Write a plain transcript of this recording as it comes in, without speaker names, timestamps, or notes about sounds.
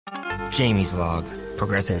Jamie's log.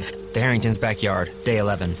 Progressive. The Harrington's backyard. Day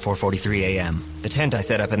 11, 4:43 a.m. The tent I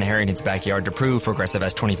set up in the Harrington's backyard to prove Progressive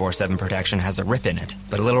has 24/7 protection has a rip in it.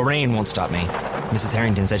 But a little rain won't stop me. Mrs.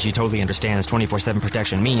 Harrington said she totally understands 24/7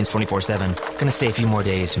 protection means 24/7. Gonna stay a few more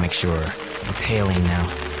days to make sure. It's hailing now.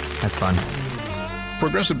 That's fun.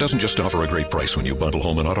 Progressive doesn't just offer a great price when you bundle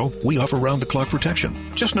home and auto. We offer round-the-clock protection.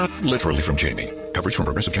 Just not literally from Jamie. Coverage from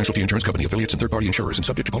Progressive Casualty Insurance Company, affiliates, and third-party insurers, and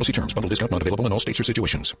subject to policy terms. Bundle discount not available in all states or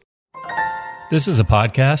situations. This is a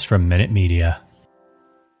podcast from Minute Media.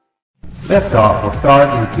 Liftoff will start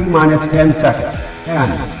in T-minus 10 seconds. 10,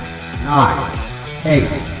 9, 8,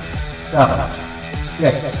 7,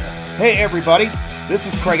 6. Hey everybody, this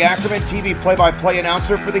is Craig Ackerman, TV play-by-play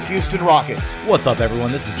announcer for the Houston Rockets. What's up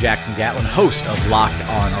everyone, this is Jackson Gatlin, host of Locked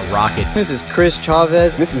On Rockets. This is Chris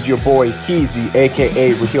Chavez. This is your boy Heezy,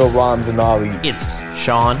 aka Raheel Ramzanali. It's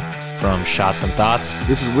Sean from Shots and Thoughts.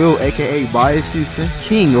 This is Will, aka Bias Houston,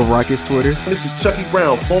 king of Rockets Twitter. This is Chucky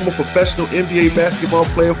Brown, former professional NBA basketball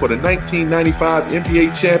player for the 1995 NBA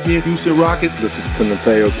champion Houston Rockets. This is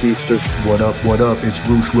Timoteo Keister. What up? It's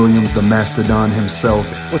Roosh Williams, the Mastodon himself.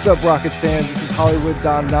 What's up, Rockets fans? This is Hollywood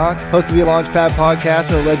Don Knock, host of the Launchpad podcast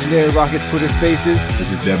and the legendary Rockets Twitter Spaces.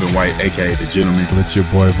 This is Devin White, aka The Gentleman. It's your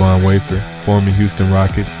boy Von Wafer, former Houston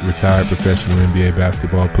Rocket, retired professional NBA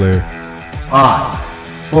basketball player. 5,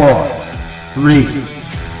 4, 3,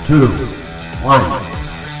 2,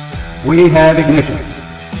 1. We have ignition.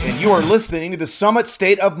 And you are listening to the Summit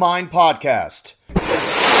State of Mind podcast.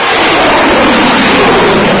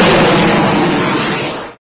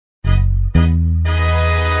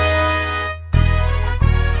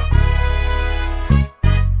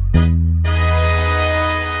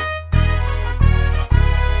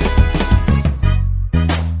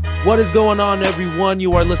 What is going on, everyone?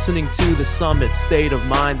 You are listening to the Summit State of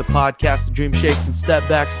Mind, the podcast of dream shakes and step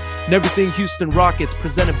backs and everything Houston Rockets,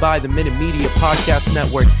 presented by the Minute Media Podcast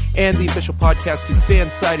Network and the official podcast to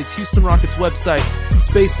fan site. It's Houston Rockets website,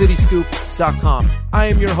 spacecityscoop.com. I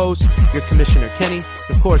am your host, your commissioner, Kenny.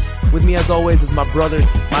 Of course, with me as always is my brother,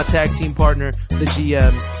 my tag team partner, the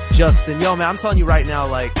GM, Justin. Yo, man, I'm telling you right now,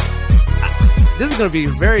 like, this is going to be a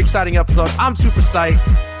very exciting episode. I'm super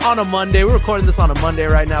psyched. On a Monday. We're recording this on a Monday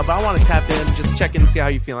right now, but I want to tap in and just check in and see how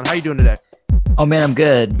you're feeling. How you doing today? Oh, man, I'm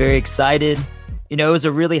good. Very excited. You know, it was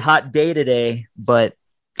a really hot day today, but,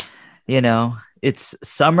 you know, it's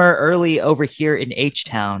summer early over here in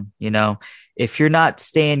H-Town. You know, if you're not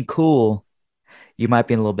staying cool, you might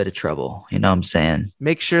be in a little bit of trouble. You know what I'm saying?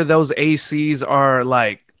 Make sure those ACs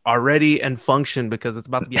are ready and function, because it's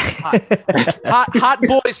about to be hot. hot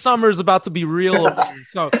boy summer is about to be real.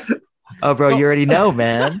 So. Oh, bro, you already know,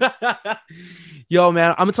 man. Yo,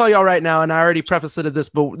 man, I'm going to tell y'all right now, and I already prefaced it this,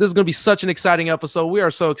 but this is going to be such an exciting episode. We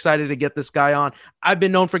are so excited to get this guy on. I've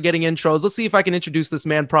been known for getting intros. Let's see if I can introduce this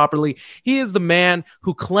man properly. He is the man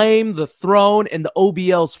who claimed the throne in the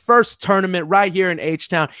OBL's first tournament right here in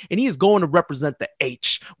H-Town, and he is going to represent the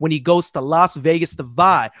H when he goes to Las Vegas to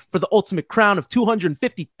vie for the ultimate crown of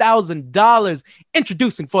 $250,000.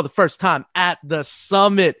 Introducing for the first time at the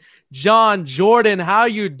Summit, John Jordan. How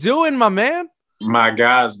you doing, my man? My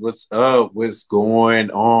guys, what's up? What's going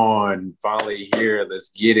on? Finally here. Let's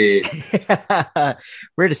get it.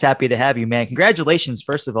 We're just happy to have you, man. Congratulations,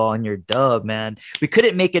 first of all, on your dub, man. We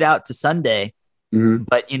couldn't make it out to Sunday,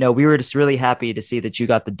 but, you know, we were just really happy to see that you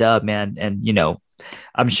got the dub, man. And, you know,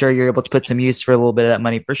 I'm sure you're able to put some use for a little bit of that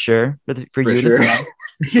money for sure. For you. Sure.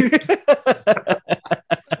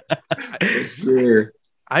 For sure.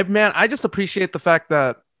 I just appreciate the fact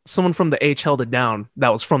that someone from the H held it down. That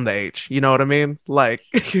was from the H. You know what I mean? Like,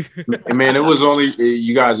 man, it was only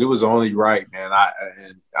you guys. It was only right, man.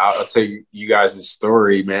 I'll tell you guys this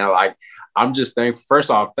story, man. Like, I'm just thankful. First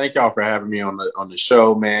off, thank y'all for having me on the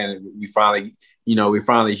show, man. We finally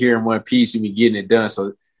here in one piece and we getting it done.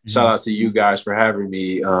 So shout out to you guys for having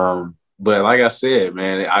me. But like I said,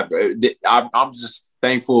 man, I'm just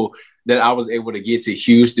thankful that I was able to get to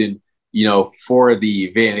Houston, you know, for the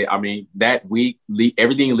event. I mean, that week,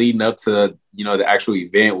 everything leading up to, you know, the actual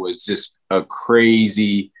event was just a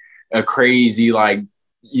crazy, like,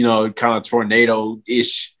 you know, kind of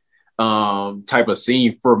tornado-ish type of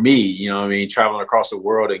scene for me, you know what I mean, traveling across the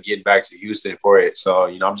world and getting back to Houston for it. So,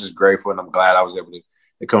 you know, I'm just grateful and I'm glad I was able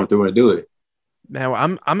to come through and do it.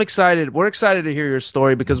 Man, I'm excited. We're excited to hear your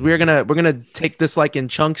story because we're gonna take this like in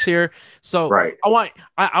chunks here. So right.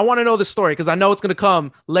 I want to know the story because I know it's gonna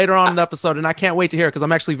come later on in the episode, and I can't wait to hear it because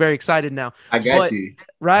I'm actually very excited now. I got you.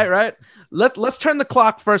 Right. Let's turn the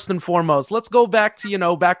clock first and foremost. Let's go back to, you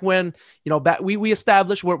know, back when, you know, we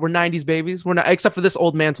established we're 90s babies. We're not, except for this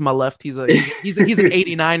old man to my left. He's an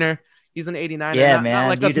 89er. He's an 89. Yeah, not, man. not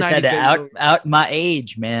like you us just had 90s to out my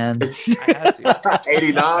age, man. I had to.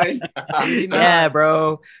 89. Yeah,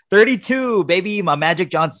 bro. 32, baby. My Magic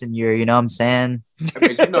Johnson year. You know what I'm saying? I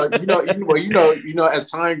mean, as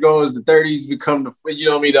time goes, the 30s become the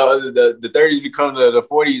 30s become the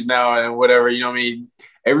 40s now and whatever. You know what I mean?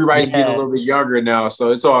 Everybody's getting a little bit younger now,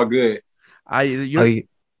 so it's all good.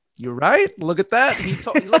 You're right. Look at that.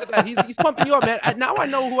 Look at that. He's pumping you up, man. Now I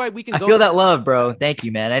know who we can go. I feel that love, bro. Thank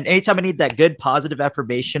you, man. And anytime I need that good, positive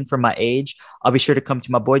affirmation from my age, I'll be sure to come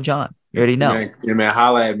to my boy John. You already know. Yeah, man,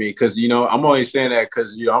 holla at me because I'm only saying that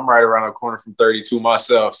because I'm right around the corner from 32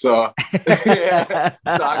 myself. So, so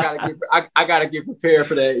I gotta get prepared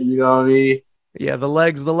for that. You know what I mean? Yeah, the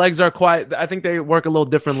legs are quite. I think they work a little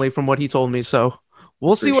differently from what he told me. So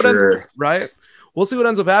we'll see what ends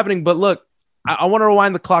up happening. But look. I want to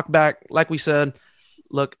rewind the clock back. Like we said,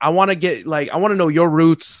 look, I want to know your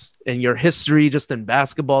roots and your history just in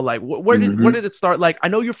basketball. Like where did it start? Like, I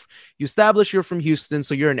know you established you're from Houston,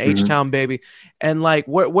 so you're an H-Town baby. And like,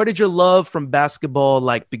 where did your love from basketball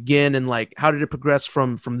like begin? And like, how did it progress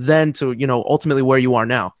from then to, ultimately where you are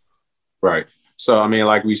now? Right. So, I mean,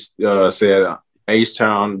 like we said,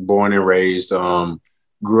 H-Town, born and raised,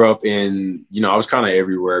 grew up in, I was kind of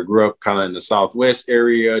everywhere. Grew up kind of in the Southwest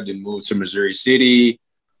area, then moved to Missouri City,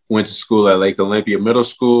 went to school at Lake Olympia Middle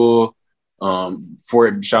School. Shout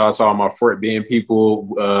out to all my Fort Bend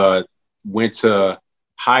people. Went to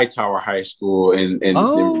Hightower High School and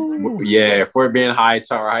Fort Bend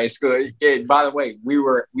Hightower High School. And by the way,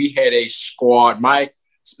 we had a squad.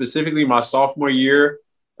 Specifically my sophomore year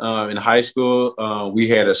in high school, we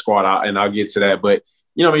had a squad out, and I'll get to that. But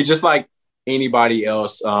just like anybody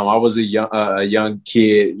else, I was a young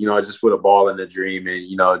kid, just with a ball and a dream,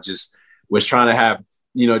 and just was trying to have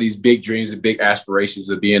these big dreams and big aspirations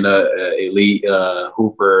of being a elite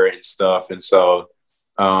hooper and stuff. And so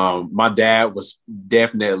my dad was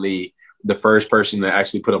definitely the first person to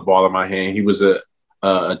actually put a ball in my hand. He was a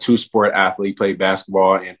two-sport athlete, played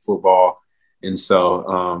basketball and football, and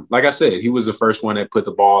so like I said, he was the first one that put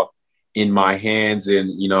the ball in my hands,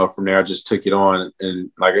 and from there I just took it on, and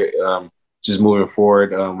just moving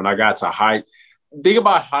forward. When I got to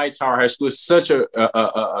Hightower High School, it's such a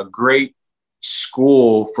great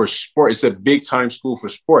school for sport. It's a big time school for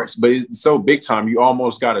sports, but it's so big time, you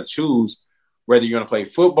almost got to choose whether you're going to play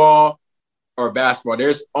football or basketball.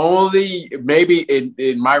 There's only, maybe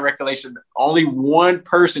in my recollection, only one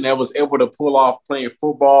person that was able to pull off playing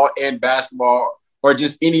football and basketball or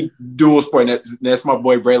just any dual sport. And that's my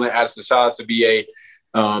boy, Braylon Addison. Shout out to BA.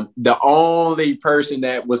 The only person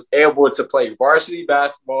that was able to play varsity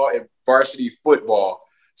basketball and varsity football.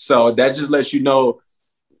 So that just lets you know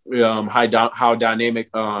how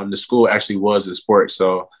dynamic the school actually was in sports.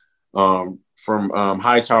 So from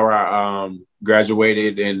Hightower, I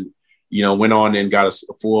graduated and went on and got a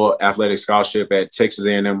full athletic scholarship at Texas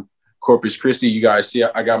A&M Corpus Christi. You guys see,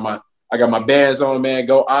 I got my bands on, man.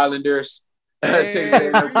 Go Islanders! Texas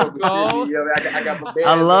A&M Corpus Christi. I got my bands.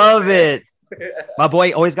 I love it. My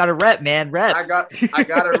boy always got a rep, man. Rep. I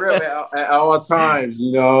got a rep at all times.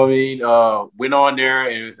 You know what I mean? Went on there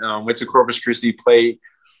and went to Corpus Christi, played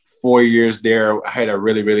 4 years there. I had a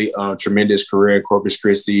really, really tremendous career at Corpus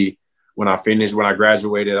Christi. When I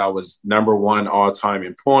graduated, I was number one all time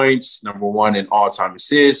in points, number one in all time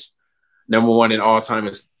assists, number one in all time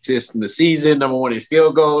assists in the season, number one in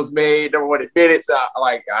field goals made, number one in minutes. I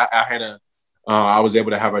was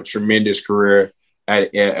able to have a tremendous career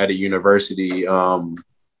at a university.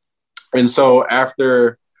 And so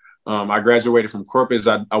after I graduated from Corpus,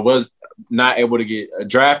 I was not able to get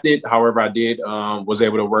drafted. However, I was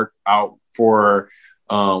able to work out for,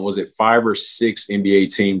 was it 5 or 6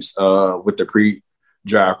 NBA teams with the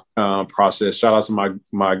pre-draft process. Shout out to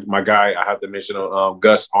my guy. I have to mention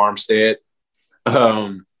Gus Armstead,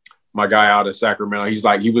 my guy out of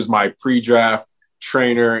Sacramento. He was my pre-draft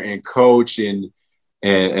trainer and coach, and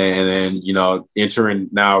then we're entering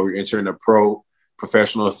the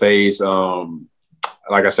professional phase.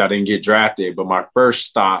 Like I said, I didn't get drafted, but my first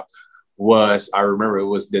stop was, I remember it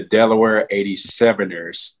was the Delaware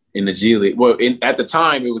 87ers in the G League. Well, at the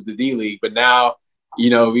time it was the D League, but now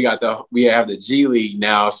we have the G League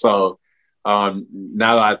now. So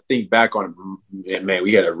now that I think back on it, man,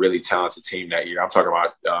 we had a really talented team that year. I'm talking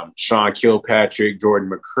about Sean Kilpatrick,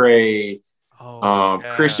 Jordan McRae.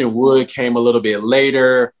 Christian Wood came a little bit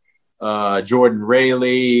later. Jordan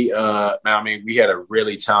Rayleigh. We had a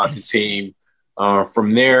really talented team.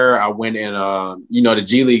 From there, I went in, the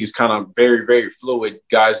G League is kind of very, very fluid.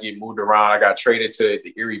 Guys get moved around. I got traded to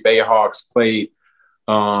the Erie Bayhawks, played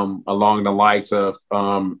along the likes of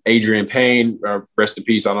Adrian Payne, rest in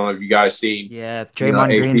peace. I don't know if you guys seen. Yeah,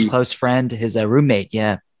 Draymond Green's close friend, his roommate.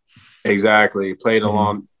 Yeah, exactly. Played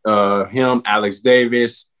along him, Alex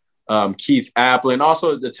Davis, Keith Applin,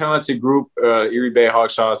 also the talented group, Erie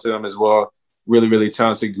Bayhawks. Shout out to them as well. Really, really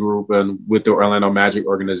talented group, and with the Orlando Magic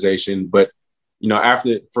organization. But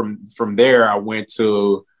after from there, I went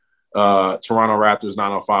to Toronto Raptors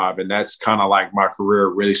 905, and that's kind of like my career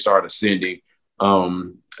really started ascending.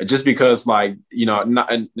 Just because, and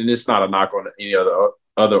it's not a knock on any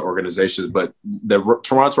other organizations, but the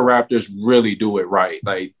Toronto Raptors really do it right.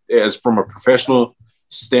 Like, as from a professional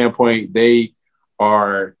standpoint, they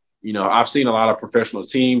are, I've seen a lot of professional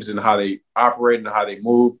teams and how they operate and how they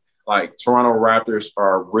move. Like, Toronto Raptors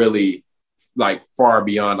are really like far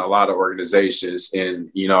beyond a lot of organizations, and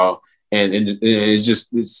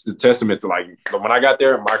it's a testament to, like, when I got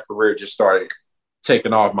there, my career just started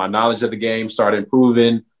taking off. My knowledge of the game started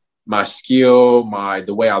improving, my skill,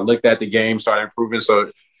 the way I looked at the game started improving.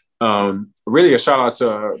 So really a shout out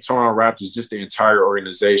to Toronto Raptors, just the entire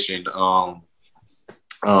organization.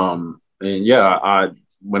 And yeah,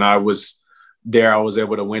 when I was there, I was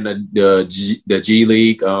able to win the G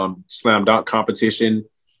League slam dunk competition.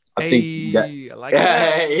 I think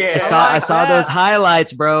I saw those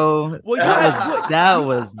highlights, bro. Well, that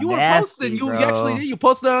was you nasty, were posting. You bro. actually you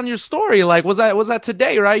posted that on your story. Like, was that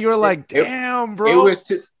today? Right? You were like, damn, bro. It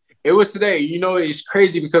was today. It's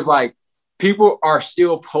crazy because, like, people are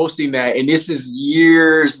still posting that, and this is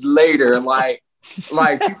years later. Like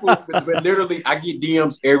people, but literally, I get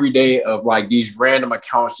DMs every day of, like, these random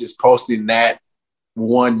accounts just posting that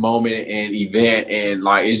one moment and event, and,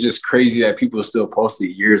 like, it's just crazy that people still post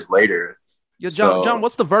it years later. Yeah, John,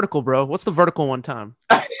 what's the vertical, bro? What's the vertical one time?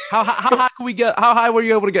 How high can we get? How high were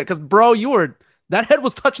you able to get? Because, bro, that head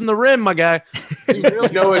was touching the rim, my guy.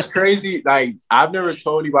 It's crazy. Like, I've never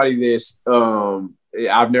told anybody this.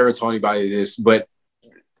 But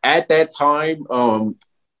at that time,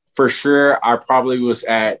 for sure, I probably was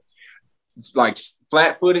at, like,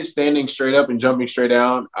 flat-footed, standing straight up and jumping straight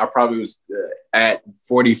down. I probably was at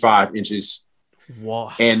 45 inches.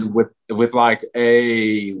 Wow. And with like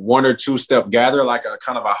a 1 or 2 step gather, like a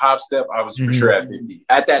kind of a hop step, I was for sure at 50.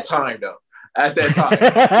 At that time, though. At that time.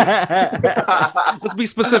 Let's be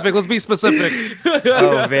specific.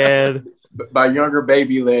 Oh, man. My younger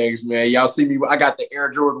baby legs, man. Y'all see me. I got the Air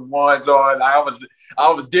Jordan 1s on. I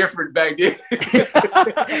was different back then.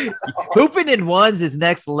 Hooping in ones is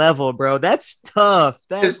next level, bro. That's tough.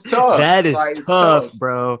 It's tough. That is tough,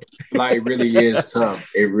 bro. Like, it really is tough.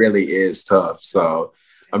 It really is tough. So,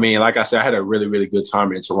 I mean, like I said, I had a really, really good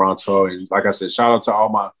time in Toronto. And like I said, shout out to all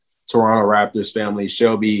my Toronto Raptors family,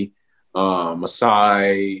 Shelby,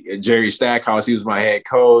 Masai, Jerry Stackhouse. He was my head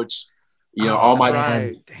coach. All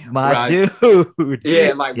my dude.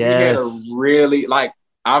 Yeah, like, we had a really, like,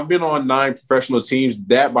 I've been on 9 professional teams.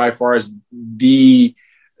 That by far is one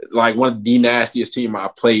of the nastiest team I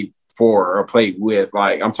played for or played with.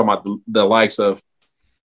 Like, I'm talking about the likes of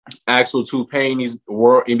Axel Toupane. He's the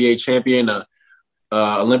world NBA champion,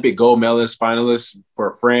 Olympic gold medalist, finalist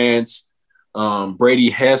for France. Brady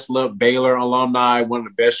Heslop, Baylor alumni, one of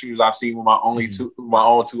the best shooters I've seen with my own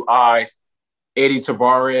 2 eyes. Eddie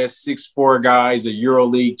Tavares, 6'4" guy, a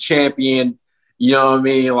EuroLeague champion. You know what I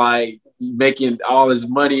mean? Like, making all his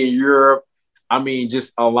money in Europe. I mean,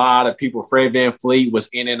 just a lot of people. Fred VanVleet was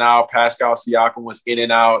in and out. Pascal Siakam was in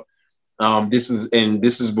and out. This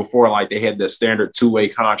is before, like, they had the standard 2-way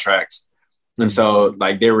contracts. And so,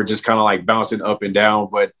 like, they were just kind of, like, bouncing up and down.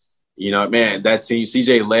 But, man, that team,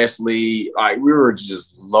 CJ Leslie, like, we were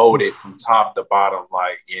just loaded from top to bottom.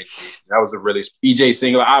 Like, that was a really EJ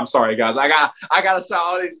Singler. I'm sorry, guys. I got to shout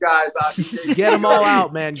all these guys out. Get them all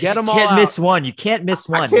out, man. Get them all out. Can't miss one. You can't miss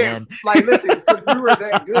one, man. Like, listen, we were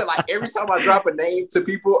that good. Like, every time I drop a name to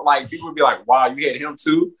people, like, people would be like, wow, you had him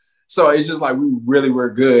too? So it's just like, we really were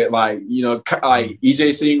good. Like, like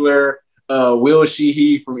EJ Singler, Will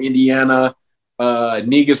Sheehy from Indiana,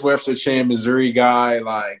 Negus Webster Chan, Missouri guy,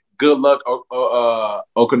 like, Good Luck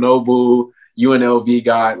Okanobu, UNLV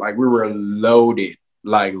guy. Like, we were loaded.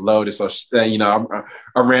 So, I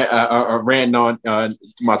ran on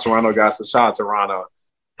my Toronto guys. So shout out to Toronto.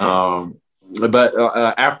 But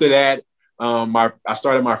after that, I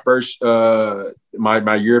started my first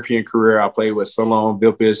my European career. I played with Salon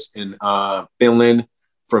Vilpis in Finland.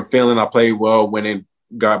 From Finland, I played well when it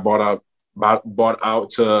got bought out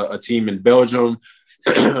to a team in Belgium.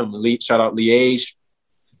 Shout out Liège.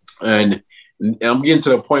 And I'm getting to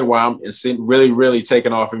the point where I'm really, really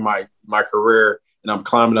taking off in my career, and I'm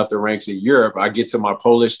climbing up the ranks in Europe. I get to my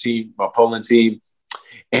Poland team,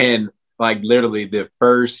 and, like, literally the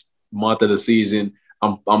first month of the season,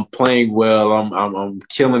 I'm playing well. I'm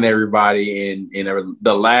killing everybody. In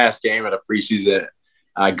the last game of the preseason,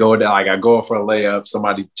 I go for a layup.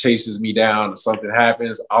 Somebody chases me down. Something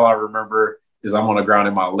happens. All I remember is I'm on the ground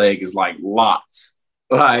and my leg is like locked.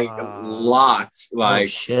 Locked. Like, oh,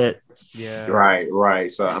 shit. Yeah.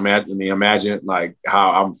 Right. So imagine like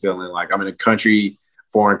how I'm feeling. Like I'm in a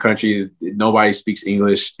foreign country. Nobody speaks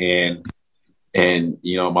English, and I'm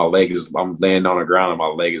laying on the ground and my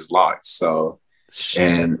leg is locked. So,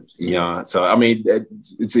 and so I mean,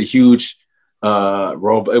 it's a huge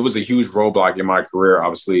it was a huge roadblock in my career,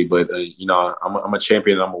 obviously, but I'm a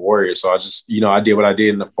champion. I'm a warrior. So I just, I did what I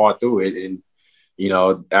did and I fought through it. And,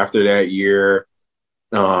 after that year,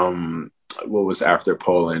 what was after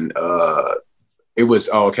Poland? It was,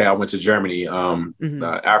 I went to Germany.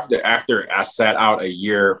 After I sat out a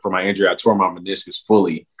year for my injury, I tore my meniscus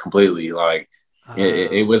completely. Like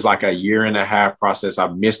it was like a 1.5-year process. I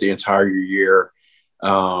missed the entire year.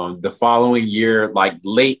 The following year, like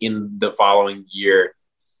late in the following year,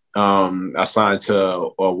 I signed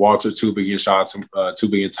to Walter Tübingen, shout out to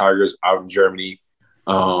Tübingen Tigers out in Germany.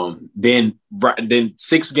 Then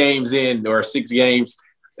 6 games in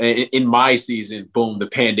my season, boom, the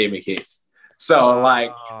pandemic hits. So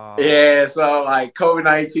like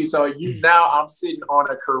COVID-19. So now I'm sitting on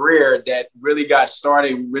a career that really got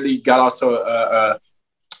started, really got off to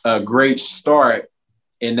a great start.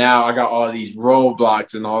 And now I got all these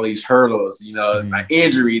roadblocks and all these hurdles, my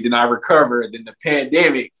injury, then I recover, then the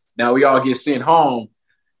pandemic. Now we all get sent home.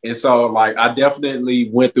 And so like I definitely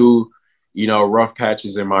went through, rough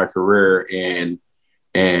patches in my career, and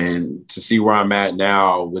to see where I'm at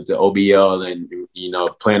now with the OBL and,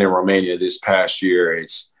 playing in Romania this past year,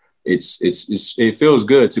 it feels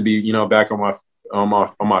good to be, back on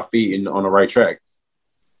my feet and on the right track.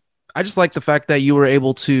 I just like the fact that you were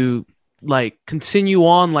able to like continue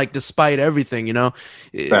on, like despite everything,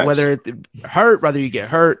 whether you get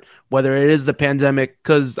hurt, whether it is the pandemic,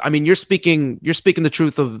 because I mean, you're speaking the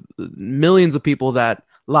truth of millions of people that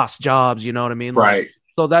lost jobs, you know what I mean? Right.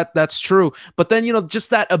 So that's true. But then,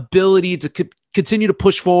 just that ability to continue to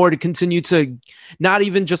push forward and continue to not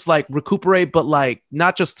even just like recuperate, but like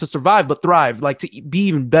not just to survive, but thrive, like to be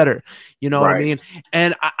even better. You know what I mean?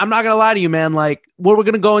 And I'm not going to lie to you, man. Like we're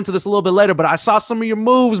going to go into this a little bit later, but I saw some of your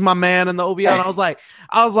moves, my man, in the OBL. And I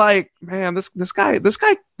was like, man, this guy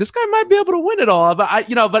might be able to win it all. But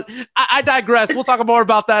I digress. We'll talk more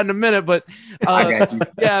about that in a minute. But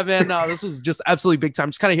yeah, man, no, this was just absolutely big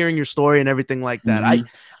time. Just kind of hearing your story and everything like that.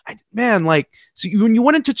 When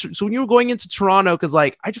you were going into Toronto, because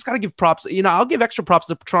like I just gotta give props. I'll give extra props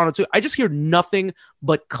to Toronto too. I just hear nothing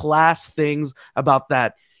but class things about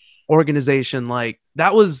that organization. Like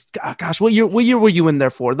that was, gosh, what year were you in there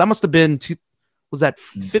for? That must have been was that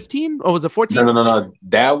 15 or was it 14? No.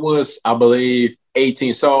 That was, I believe,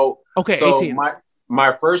 18. So 18.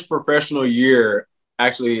 My first professional year,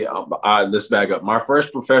 actually, let's back up. My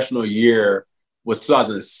first professional year was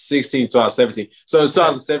 2016, 2017. So it was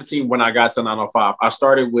 2017 when I got to 905. I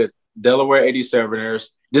started with Delaware 87ers.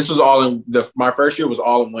 This was all in my first year was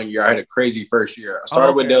all in 1 year. I had a crazy first year. I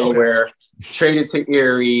started with Delaware, traded to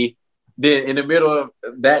Erie. Then in the middle of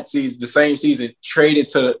that season, the same season, traded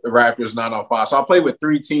to the Raptors 905. So I played with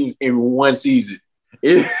 3 teams in one season.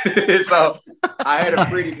 So I had a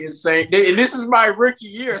pretty insane, and this is my rookie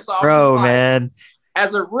year. So man,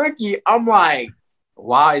 as a rookie, I'm like,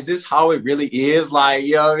 wow, is this how it really is? Like,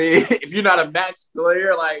 you know what I mean? If you're not a max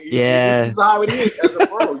player, like, this is how it is as a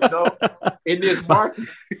pro, in this market.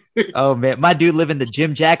 Oh, man. My dude living the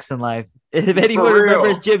Jim Jackson life. If anyone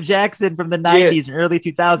remembers Jim Jackson from the 90s and early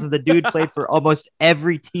 2000s, the dude played for almost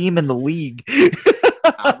every team in the league.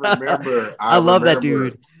 I remember. I love that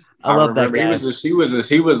dude. I love that guy.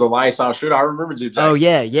 He was a lights out shooter. I remember Jim Jackson. Oh,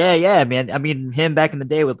 yeah, man. I mean, him back in the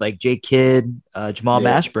day with like Jay Kidd, Jamal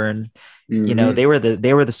Mashburn. Mm-hmm.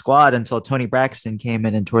 They were the squad until Tony Braxton came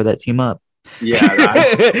in and tore that team up. Yeah,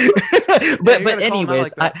 but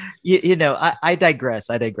anyways, like I digress.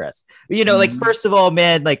 Like first of all,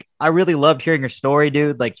 man, like I really loved hearing your story,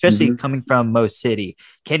 dude. Like especially coming from Mo City.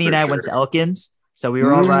 Kenny and I went to Elkins, so we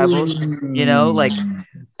were all rivals.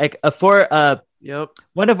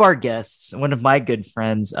 One of our guests, one of my good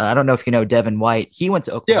friends, I don't know if you know Devin White. He went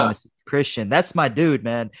to Oklahoma City Christian. That's my dude,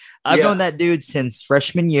 man. I've known that dude since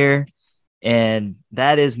freshman year. And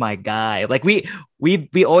that is my guy. Like we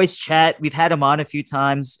always chat. We've had him on a few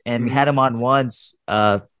times, and we had him on once.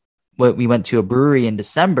 We went to a brewery in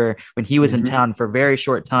December when he was in town for a very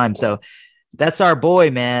short time. So that's our boy,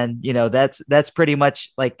 man. That's pretty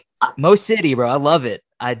much like Mo City, bro. I love it.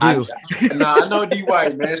 I do. I know D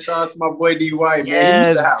White, man. Shout out to my boy D White,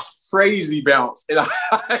 man. crazy bounce. And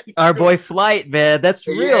our boy Flight, man. That's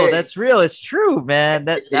real. Yeah. That's real. It's true, man.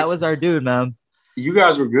 That was our dude, man. You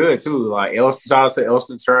guys were good too. Like shout out to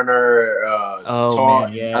Elston Turner.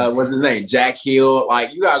 What's his name? Jack Hill.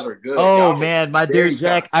 Like you guys were good. Oh man, my dude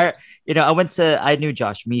Jack. I knew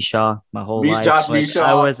Josh Mishaw my whole life. Josh Mishaw.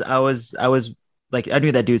 I was like, I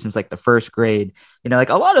knew that dude since like the first grade. You know, like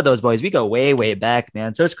a lot of those boys, we go way, way back,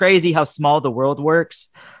 man. So it's crazy how small the world works.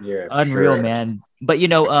 Yeah, unreal, man. But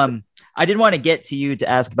I didn't want to get to you to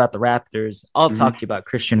ask about the Raptors. I'll talk to you about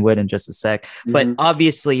Christian Wood in just a sec. But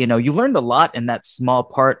obviously, you learned a lot in that small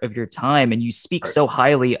part of your time, and you speak so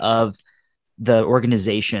highly of the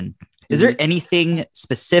organization. Is there anything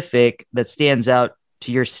specific that stands out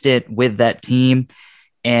to your stint with that team?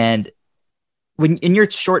 And when in your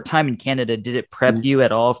short time in Canada, did it prep you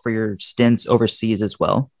at all for your stints overseas as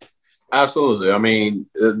well? Absolutely. I mean,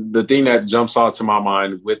 the thing that jumps out to my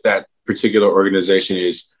mind with that particular organization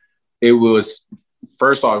is it was,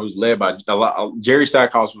 first off, it was led by Jerry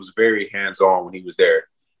Stackhouse was very hands-on when he was there.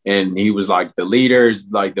 And he was like the leader,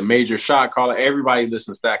 like the major shot caller. Everybody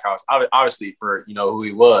listened to Stackhouse, obviously for, who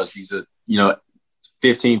he was. He's a,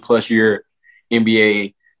 15 plus year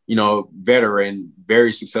NBA, veteran,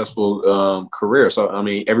 very successful career. So, I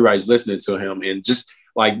mean, everybody's listening to him, and just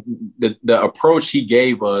like the approach he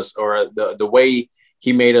gave us, or the way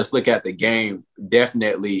he made us look at the game,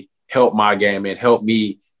 definitely helped my game and helped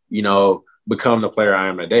me, become the player I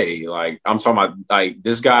am today. Like I'm talking about, like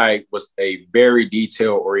this guy was a very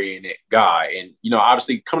detail oriented guy. And,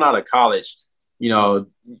 obviously coming out of college,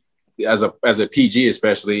 as a PG,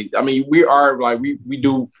 especially, I mean, we are like, we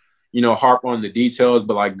do, harp on the details,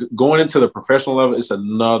 but like going into the professional level, it's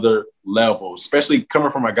another level, especially coming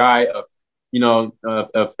from a guy of,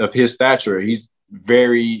 of his stature. He's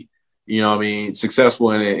very,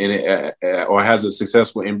 successful in it, or has a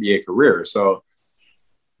successful NBA career. So,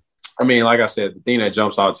 I mean, like I said, the thing that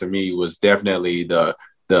jumps out to me was definitely the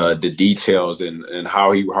details and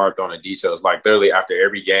how he harped on the details. Like literally after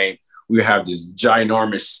every game, we would have this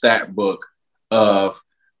ginormous stat book of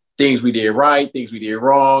things we did right, things we did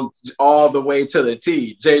wrong, all the way to the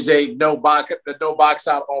T. JJ, no box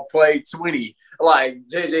out on play 20. Like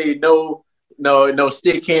JJ, no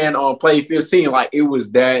stick hand on play 15. Like it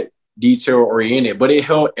was that detail oriented, but it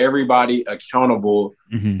held everybody accountable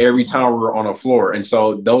every time we were on the floor. And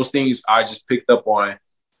so those things I just picked up on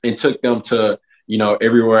and took them to,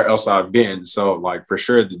 everywhere else I've been. So like for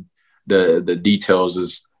sure the details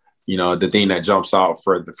is, the thing that jumps out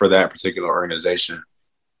for that particular organization.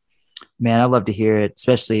 Man, I love to hear it,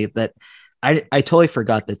 especially that I totally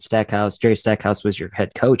forgot that Jerry Stackhouse was your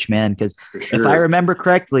head coach, man. Because if I remember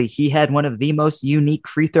correctly, he had one of the most unique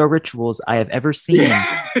free throw rituals I have ever seen.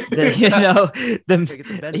 Like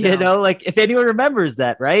if anyone remembers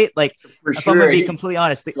that, right? Like, for if sure. I'm gonna be completely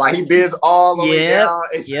honest, like he bends all the way down.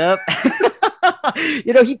 Yep.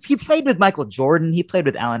 He played with Michael Jordan. He played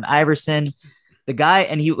with Allen Iverson. The guy,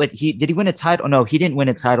 and he did he win a title? No, he didn't win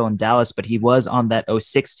a title in Dallas, but he was on that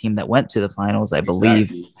 2006 team that went to the finals, I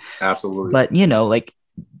believe. Exactly. Absolutely. But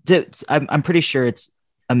I'm pretty sure it's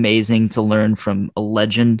amazing to learn from a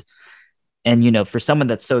legend, and for someone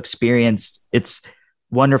that's so experienced, it's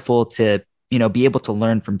wonderful to be able to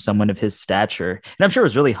learn from someone of his stature. And I'm sure it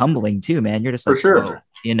was really humbling too, man. You're just like, for sure,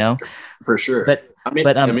 for sure. But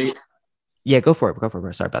I mean, yeah, go for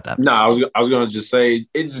it. Sorry about that. No, I was going to just say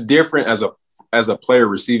it's different as a player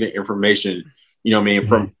receiving information,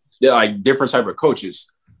 from like different type of coaches.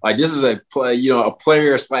 Like this is a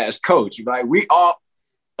player / coach. Like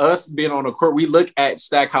us being on the court, we look at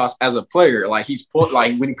Stackhouse as a player. Like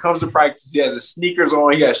like when it comes to practice, he has his sneakers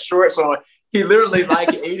on, he has shorts on. He literally like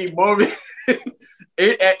at any moment,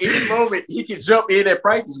 he can jump in at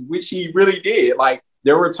practice, which he really did. Like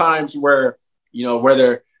there were times where,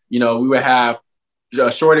 whether, we would have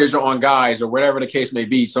a shortage on guys or whatever the case may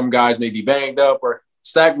be. Some guys may be banged up, or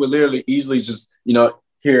Stack would literally easily just,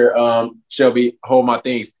 here, Shelby, hold my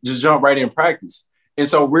things, just jump right in practice. And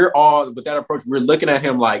so we're all, with that approach, we're looking at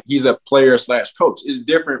him like he's a player / coach. It's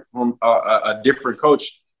different from a different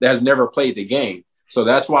coach that has never played the game. So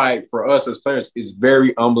that's why for us as players, it's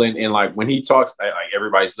very humbling. And like when he talks, like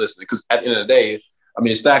everybody's listening, because at the end of the day, I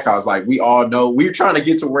mean, Stackhouse, like we all know, we're trying to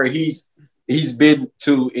get to where he's been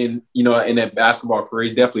to in that basketball career.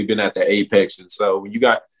 He's definitely been at the apex. And so when you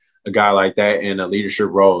got a guy like that in a leadership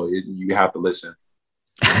role, you have to listen.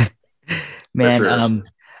 Man, sure.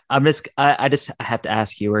 I just have to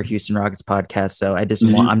ask you, we're a Houston Rockets podcast. So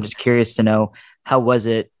I'm just curious to know, how was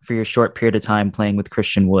it for your short period of time playing with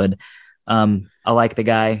Christian Wood? I like the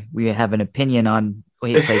guy. We have an opinion on the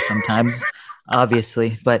way he plays sometimes.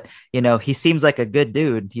 obviously, but he seems like a good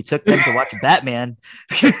dude. He took them to watch Batman.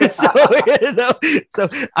 So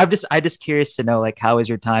I'm just curious to know, like, how is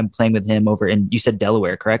your time playing with him over in, you said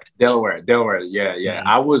Delaware, correct? Delaware. Yeah.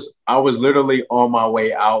 I was literally on my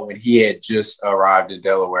way out when he had just arrived in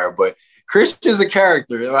Delaware, but Christian's a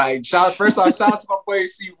character. Like, first off, shouts to my boy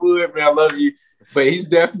C Wood, man. I love you. But he's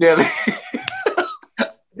definitely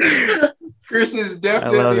Christian is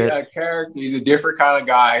definitely a character. He's a different kind of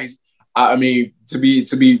guy. To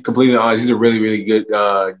be completely honest, he's a really, really good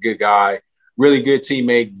guy, really good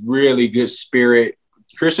teammate, really good spirit.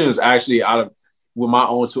 Christian is actually, with my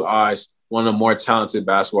own two eyes, one of the more talented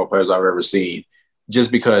basketball players I've ever seen.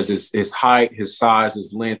 Just because his height, his size,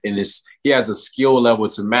 his length, and he has a skill level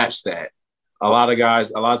to match that. A lot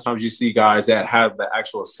of times you see guys that have the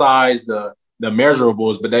actual size, the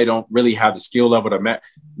measurables, but they don't really have the skill level to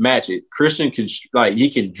match it. Christian he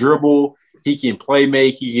can dribble, he can play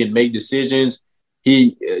make, he can make decisions.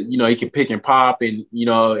 He can pick and pop and,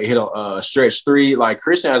 hit a stretch three. Like,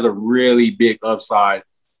 Christian has a really big upside.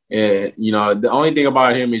 And, the only thing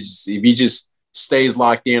about him is if he just stays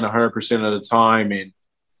locked in 100% of the time.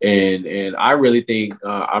 And I really think,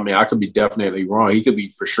 I could be definitely wrong. He could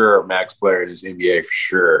be for sure a max player in this NBA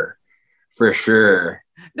for sure.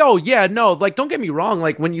 No, yeah, no. Like, don't get me wrong.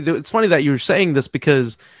 Like, it's funny that you're saying this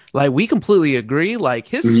because, like, we completely agree. Like,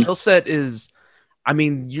 his skill set is,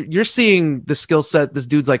 you're seeing the skill set. This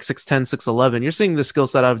dude's like 6'10", 6'11". You're seeing the skill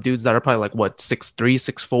set out of dudes that are probably like 6'3",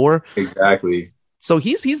 6'4". Exactly. So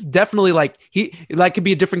he's definitely like, he could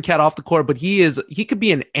be a different cat off the court, but he could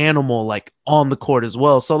be an animal like on the court as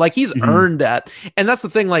well. So like he's earned that. And that's the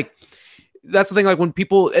thing, like when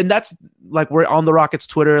people, and that's like, we're on the Rockets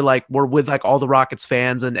Twitter, like we're with like all the Rockets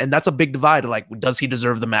fans and that's a big divide. Like, does he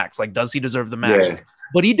deserve the max? Like, does he deserve the max? Yeah.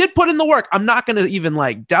 But he did put in the work. I'm not going to even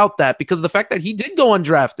like doubt that because of the fact that he did go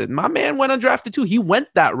undrafted. My man went undrafted too. He went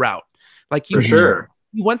that route. Like he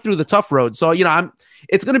went through the tough road. So,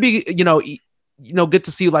 it's going to be, good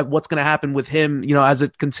to see like what's going to happen with him, as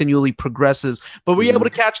it continually progresses. But were you able to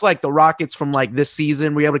catch like the Rockets from like this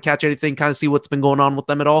season? Were you able to catch anything, kind of see what's been going on with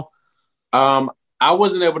them at all? I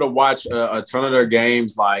wasn't able to watch a ton of their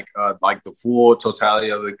games, like the full totality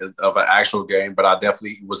of an actual game, but I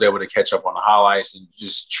definitely was able to catch up on the highlights and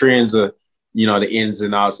just trends of, the ins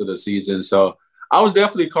and outs of the season. So I was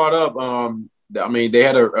definitely caught up. They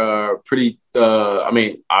had a pretty,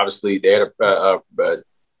 obviously they had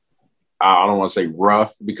I don't want to say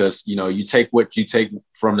rough because, you take what you take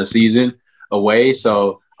from the season away.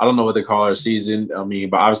 So I don't know what they call our season.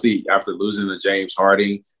 But obviously after losing to James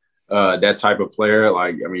Harden, that type of player,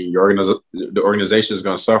 like, the organization is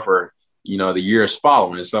going to suffer, the years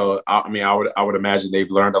following. So, I would imagine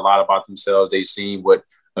they've learned a lot about themselves. They've seen what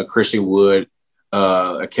a Christian Wood,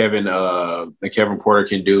 a Kevin Porter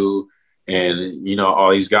can do, and,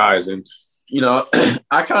 all these guys. And,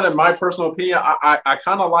 my personal opinion, I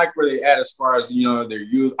kind of like where they at as far as, their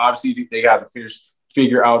youth. Obviously, they got to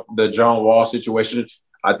figure out the John Wall situation.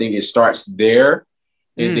 I think it starts there.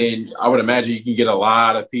 And then I would imagine you can get a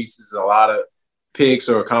lot of pieces, a lot of picks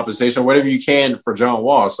or compensation, whatever you can for John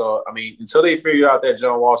Wall. So, until they figure out that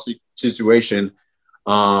John Wall situation,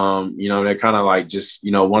 they're kind of like just,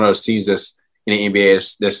 one of those teams that's in the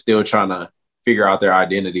NBA that's still trying to figure out their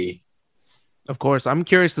identity. Of course. I'm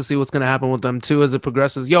curious to see what's going to happen with them too as it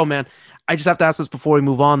progresses. Yo, man, I just have to ask this before we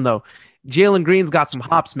move on though. Jalen Green's got some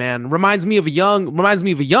hops, man. Reminds me of a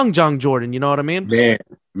young John Jordan. You know what I mean?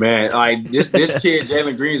 Man, like this kid,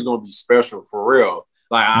 Jalen Green is going to be special for real.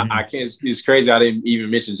 Like I can't, it's crazy. I didn't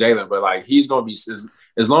even mention Jalen, but like, he's going to be,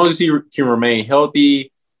 as long as he can remain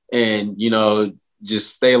healthy and,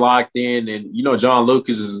 just stay locked in. And, John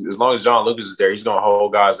Lucas as long as John Lucas is there, he's going to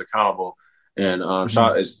hold guys accountable. And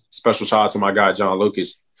special shout out to my guy, John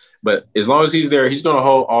Lucas. But as long as he's there, he's going to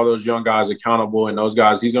hold all those young guys accountable. And those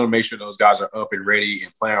guys, he's going to make sure those guys are up and ready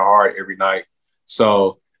and playing hard every night.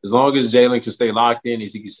 So as long as Jalen can stay locked in,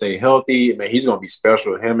 as he can stay healthy, man, he's going to be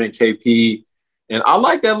special. Him and KP. And I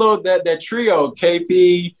like that trio,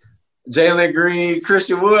 KP, Jalen Green,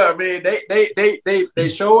 Christian Wood. They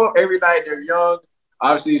show up every night. They're young,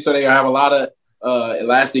 obviously, so they have a lot of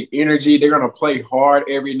elastic energy. They're going to play hard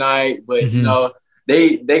every night. But,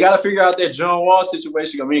 they got to figure out that John Wall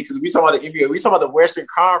situation. Because we talking about the NBA, we talking about the Western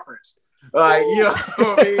Conference. Like,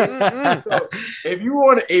 what I mean? So if you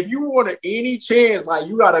want any chance, like,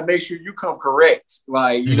 you got to make sure you come correct.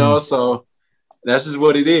 Like, so that's just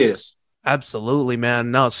what it is. Absolutely,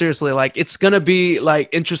 man. No, seriously, like, it's going to be like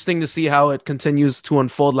interesting to see how it continues to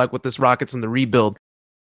unfold, like with this Rockets and the rebuild.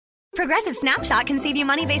 Progressive Snapshot can save you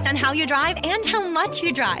money based on how you drive and how much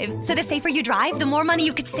you drive. So the safer you drive, the more money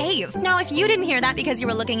you could save. Now, if you didn't hear that because you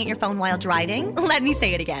were looking at your phone while driving, let me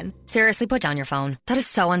say it again. Seriously, put down your phone. That is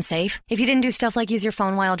so unsafe. If you didn't do stuff like use your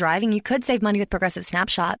phone while driving, you could save money with Progressive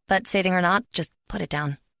Snapshot. But saving or not, just put it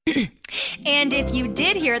down. And if you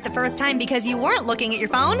did hear it the first time because you weren't looking at your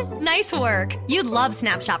phone, nice work. You'd love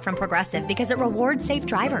Snapshot from Progressive because it rewards safe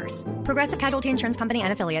drivers. Progressive Casualty Insurance Company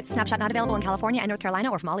and Affiliates. Snapshot not available in California and North Carolina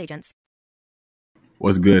or from all agents.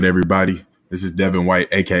 What's good, everybody? This is Devin White,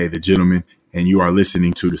 a.k.a. The Gentleman, and you are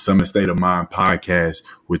listening to the Summit State of Mind podcast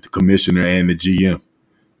with the commissioner and the GM.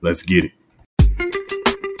 Let's get it.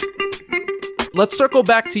 Let's circle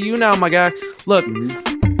back to you now, my guy. Look,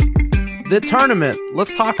 the tournament,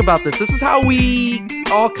 let's talk about this. This is how we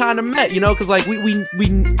all kind of met, because like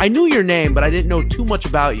I knew your name, but I didn't know too much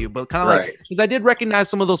about you. But kind of like, because I did recognize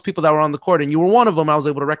some of those people that were on the court, and you were one of them. I was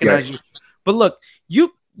able to recognize you. But look,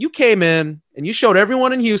 you came in and you showed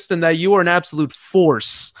everyone in Houston that you were an absolute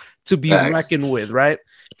force to be reckoned with, right?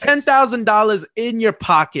 $10,000 in your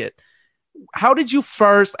pocket. How did you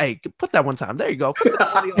first? Hey, put that one time. There you go.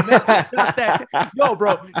 Yo,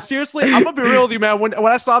 bro. Seriously, I'm gonna be real with you, man. When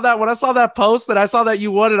I saw that post and I saw that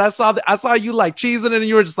you won, and I saw you like cheesing it, and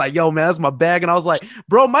you were just like, "Yo, man, that's my bag." And I was like,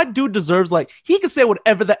 "Bro, my dude deserves he can say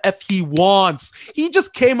whatever the f he wants." He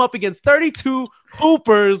just came up against 32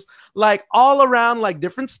 hoopers, like all around like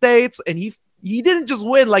different states, and he didn't just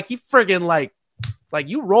win. Like he friggin' like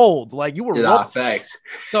you rolled, like you were rolling. Facts.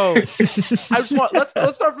 So I just want let's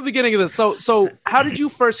start from the beginning of this. So how did you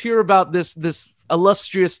first hear about this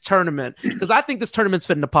illustrious tournament? Because I think this tournament's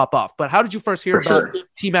fitting to pop off. But how did you first hear about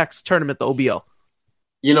Team X tournament, the OBO?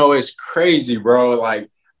 It's crazy, bro. Like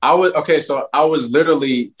I was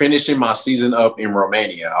literally finishing my season up in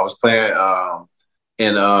Romania. I was playing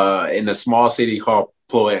in a small city called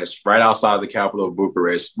Ploiești, right outside the capital of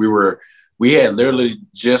Bucharest. We had literally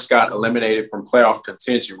just got eliminated from playoff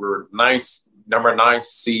contention. We were number 9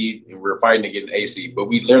 seed, and we were fighting to get an A seed. But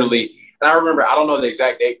we literally, and I remember, I don't know the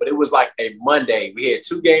exact date, but it was like a Monday. We had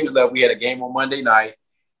 2 games left. We had a game on Monday night.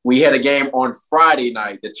 We had a game on Friday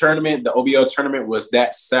night. The tournament, the OBO tournament, was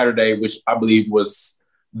that Saturday, which I believe was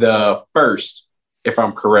the first, if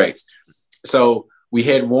I'm correct. So we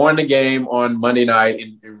had won the game on Monday night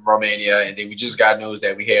in Romania, and then we just got news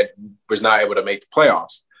that was not able to make the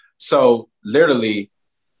playoffs. So literally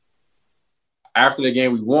after the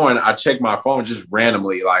game we won, I checked my phone just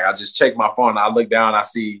randomly. Like I just checked my phone. And I look down, I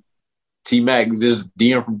see T-Mac, this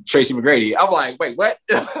DM from Tracy McGrady. I'm like, wait, what?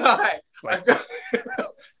 I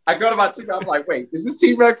go to my team. I'm like, wait, is this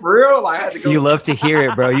T-Mac for real? Like I had to go. You love to hear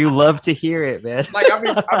it, bro. You love to hear it, man. Like I'm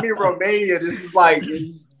in Romania. This is like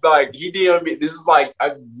he DM'd me. This is like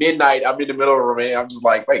midnight. I'm in the middle of Romania. I'm just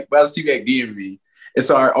like, wait, why's T-Mac DM'd me? And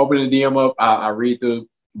so I open the DM up. I read through.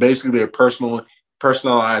 Basically, a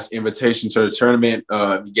personalized invitation to the tournament.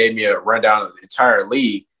 He gave me a rundown of the entire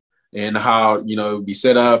league and how, it would be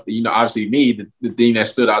set up. Obviously me, the thing that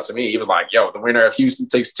stood out to me, he was like, yo, the winner of Houston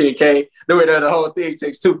takes $10K. The winner of the whole thing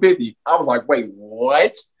takes $250. I was like, wait,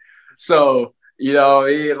 what? So,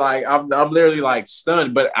 I'm literally like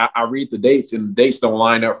stunned, but I read the dates and the dates don't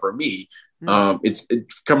line up for me. It's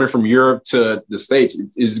coming from Europe to the States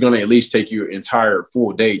is going to at least take you an entire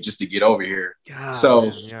full day just to get over here.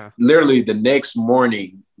 Literally the next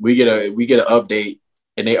morning we get an update,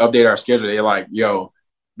 and they update our schedule. They're like, yo,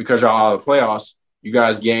 because y'all out of the playoffs, you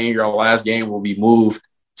guys your last game will be moved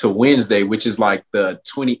to Wednesday, which is like the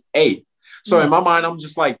 28th. So in my mind, I'm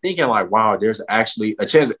just like thinking like, wow, there's actually a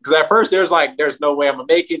chance. Because at first there's no way I'm gonna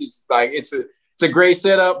make it. It's like, it's a great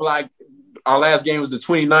setup. Like, our last game was the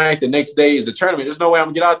 29th. The next day is the tournament. There's no way I'm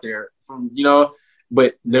gonna get out there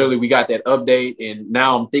but literally we got that update, and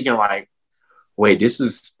now I'm thinking like, wait, this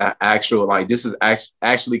is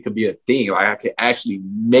actually could be a thing. Like I could actually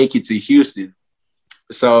make it to Houston.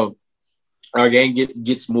 So our game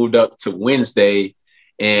gets moved up to Wednesday,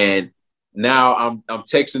 and now I'm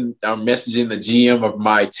messaging the GM of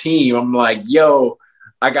my team. I'm like, yo,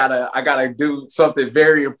 I gotta do something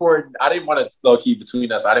very important. I didn't want to low key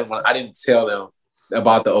between us. I didn't tell them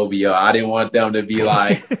about the OBO. I didn't want them to be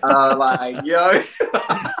like, yo, like I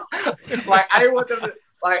didn't want them to.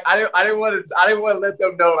 Like I didn't want to let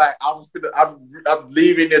them know like I'm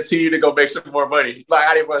leaving the team to go make some more money. Like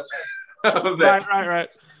I didn't want to tell them that. Right.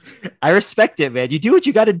 I respect it, man. You do what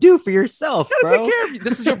you got to do for yourself. You gotta take care of you.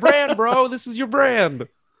 This is your brand, bro. This is your brand.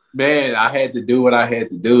 Man, I had to do what I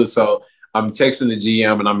had to do. So I'm texting the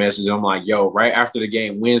GM and I'm messaging. I'm like, yo, right after the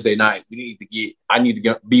game Wednesday night, I need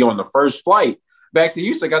to be on the first flight back to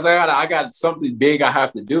Houston because I got something big I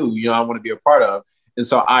have to do. I want to be a part of. And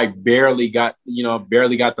so I barely got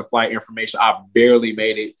the flight information. I barely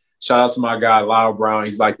made it Shout out to my guy, Lyle Brown.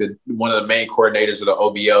 He's like one of the main coordinators of the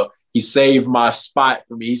OBL. He saved my spot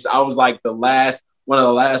for me. I was like one of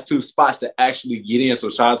the last 2 spots to actually get in. So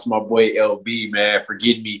shout out to my boy LB, man, for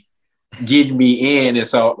getting me in. And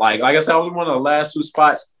so like I said, I was one of the last 2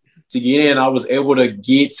 spots to get in. I was able to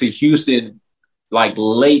get to Houston like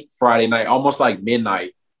late Friday night, almost like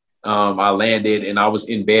midnight. I landed and I was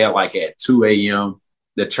in bed like at 2 a.m.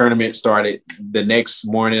 The tournament started the next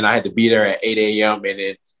morning. I had to be there at 8 a.m. And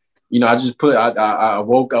then, I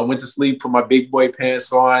woke, I went to sleep, put my big boy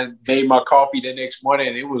pants on, made my coffee the next morning,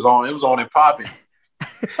 and it was on and popping.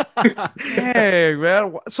 Hey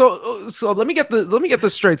man, so let me get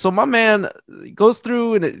this straight. So my man goes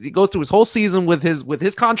through his whole season with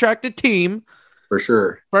his contracted team. For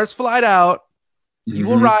sure. First flight out,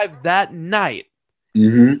 you arrive that night,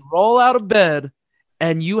 roll out of bed,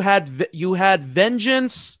 and you had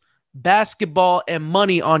vengeance, basketball, and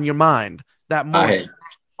money on your mind that morning. I had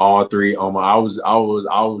all 3 on my.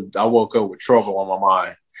 I woke up with trouble on my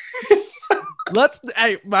mind.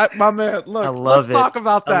 My man, look, let's talk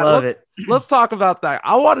about that. Let's talk about that.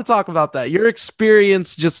 I want to talk about that. Your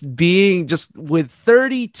experience just being with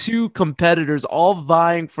 32 competitors all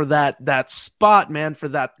vying for that spot, man, for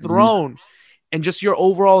that throne. And just your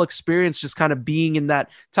overall experience, just kind of being in that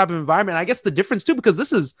type of environment. I guess the difference too, because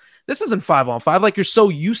this isn't 5-on-5. Like you're so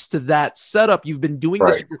used to that setup. You've been doing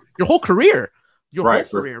this your whole career,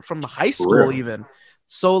 from high school even.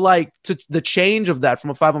 So like to the change of that from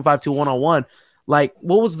a 5-on-5 to 1-on-1, like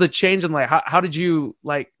what was the change in like how did you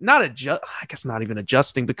like not adjust? I guess not even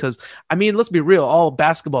adjusting because I mean let's be real, all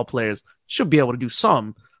basketball players should be able to do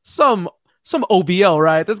some OBL,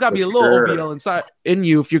 right? There's got to be a little OBL inside in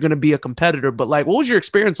you if you're going to be a competitor. But like, what was your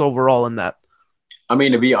experience overall in that? I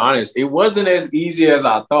mean, to be honest, it wasn't as easy as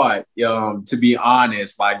I thought. To be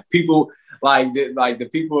honest, like people,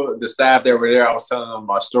 the staff that were there, I was telling them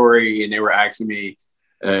my story, and they were asking me,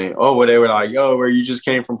 they were like, "Yo, where you just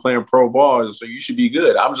came from playing pro ball, so you should be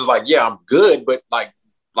good." I'm just like, "Yeah, I'm good," but like,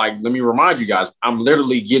 let me remind you guys, I'm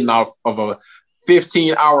literally getting off of a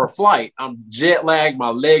 15-hour flight. I'm jet lagged. My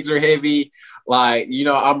legs are heavy. Like,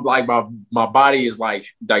 I'm like, my body is like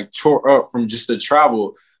tore up from just the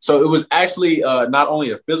travel. So it was actually not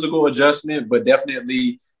only a physical adjustment, but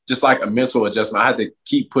definitely just like a mental adjustment. I had to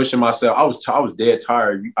keep pushing myself. I was dead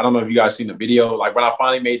tired. I don't know if you guys seen the video. Like when I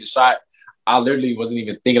finally made the shot, I literally wasn't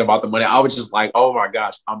even thinking about the money. I was just like, oh my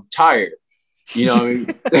gosh, I'm tired. You know what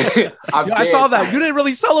I mean? I saw that. You didn't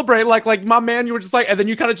really celebrate. Like my man, you were just like, and then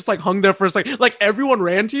you kind of just like hung there for a second. Like everyone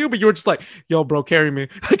ran to you, but you were just like, yo, bro, carry me.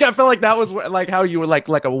 Like I felt like that was like how you were like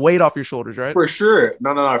a weight off your shoulders, right? For sure.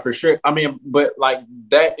 No, for sure. I mean, but like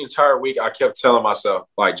that entire week, I kept telling myself,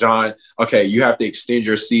 like, John, okay, you have to extend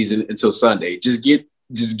your season until Sunday. Just get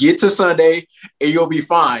to Sunday and you'll be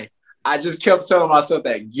fine. I just kept telling myself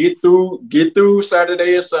that get through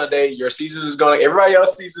Saturday and Sunday. Your season is going. Everybody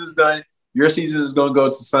else's season is done. Your season is going to go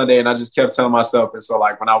to Sunday. And I just kept telling myself. And so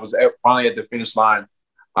like when I was finally at the finish line,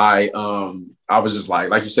 I was just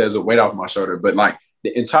like you said, it's a weight off my shoulder. But like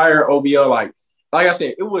the entire OBL, like I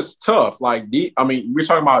said, it was tough. Like we're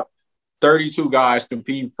talking about 32 guys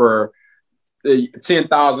competing for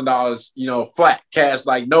 $10,000, flat cash,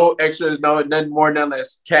 like no extras, no nothing more, none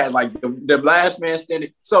less cash, like the last man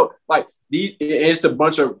standing. So like it's a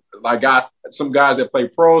bunch of like guys, some guys that play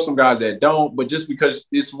pro, some guys that don't, but just because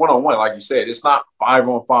it's 1-on-1, like you said, it's not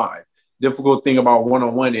 5-on-5. Difficult thing about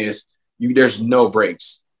 1-on-1 is there's no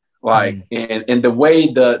breaks. Like, and the way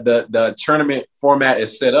the tournament format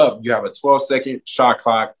is set up, you have a 12-second shot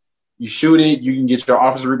clock. You shoot it, you can get your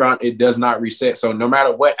offensive rebound. It does not reset. So no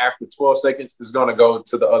matter what, after 12 seconds, it's going to go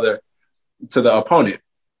to the opponent.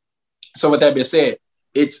 So with that being said,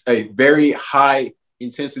 it's a very high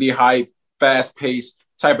intensity, high fast paced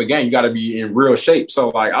type of game. You got to be in real shape. So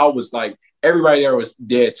like, I was like, everybody there was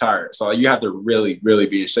dead tired. So like, you have to really, really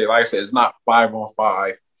be in shape. Like I said, it's not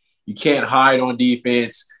 5-on-5. You can't hide on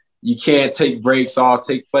defense. You can't take breaks off,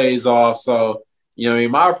 take plays off. So,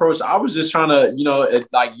 my approach, I was just trying to,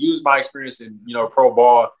 use my experience in, pro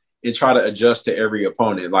ball and try to adjust to every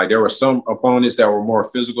opponent. Like there were some opponents that were more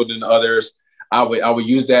physical than others. I would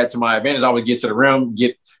use that to my advantage. I would get to the rim,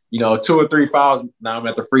 get, 2 or 3 fouls. Now I'm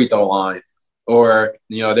at the free throw line. Or,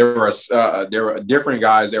 there were different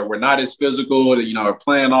guys that were not as physical,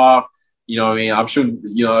 playing off, I'm shooting,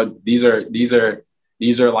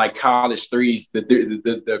 these are like college threes.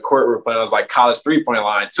 The court we're playing was like college 3-point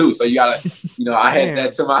line too. So you gotta, I had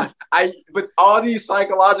that to but all these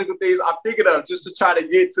psychological things I'm thinking of just to try to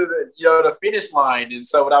get to the finish line. And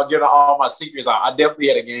so without giving all my secrets, I definitely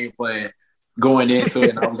had a game plan going into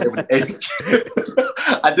it, and I was able to execute.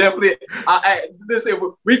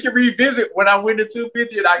 Listen, we can revisit when I win the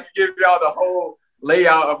 250, and I can give y'all the whole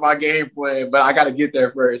layout of my game plan, but I got to get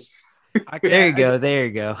there first. There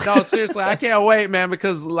you go. No, seriously, I can't wait, man,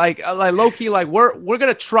 because like low key, like we're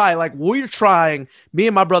gonna try, like we're trying. Me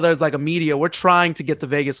and my brother is like a media. We're trying to get to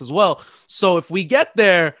Vegas as well. So if we get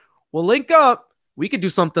there, we'll link up. We could do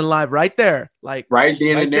something live right there, like right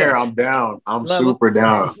then and there. I'm down. I'm super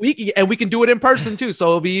down. We can do it in person too, so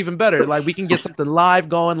it'll be even better. Like we can get something live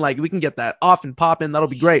going. Like we can get that off and popping. That'll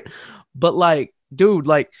be great. But like, dude,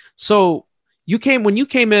 like, so when you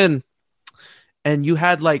came in. And you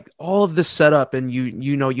had like all of this set up, and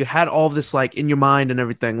you had all of this like in your mind and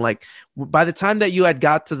everything. Like by the time that you had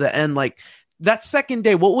got to the end, like that second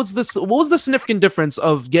day, what was the significant difference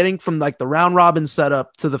of getting from like the round robin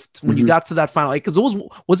setup to when you got to that final? Like, because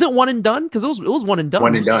was it one and done? Because it was one and done.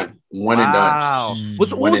 One and done. Wow.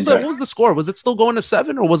 What was the score? Was it still going to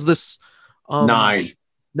 7, or was this 9?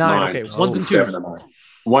 9. Okay, 1s and 2s.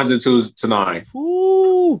 1s and 2s to 9.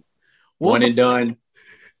 Ooh. One and done.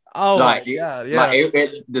 Oh, like, yeah. Like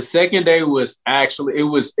the second day was actually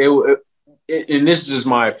and this is just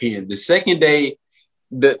my opinion. The second day,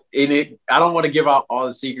 I don't want to give out all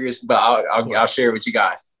the secrets, but I'll share it with you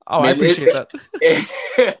guys. Oh, man, I appreciate that.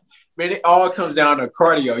 Man, it all comes down to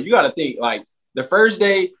cardio. You got to think like the first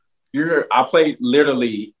day, I played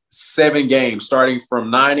literally 7 games starting from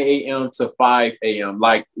 9 a.m. to 5 a.m.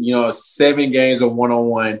 Like 7 games of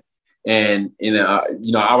one-on-one. And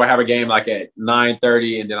I would have a game like at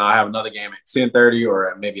 9:30, and then I have another game at 10:30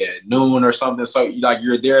 or maybe at noon or something. So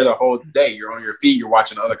you're there the whole day. You're on your feet. You're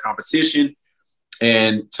watching other competition,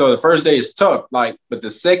 and so the first day is tough. Like, but the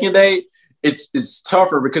second day, it's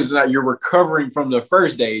tougher because you're recovering from the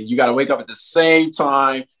first day. You got to wake up at the same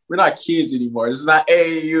time. We're not kids anymore. This is not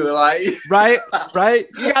AAU. Like right.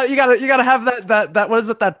 You gotta have that what is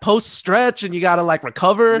it, that post stretch, and you gotta like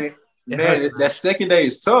recover. Man, that second day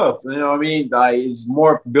is tough. You know what I mean? Like, it's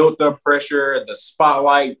more built up pressure, the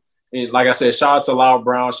spotlight. And like I said, shout out to Lyle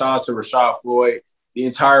Brown, shout out to Rashad Floyd, the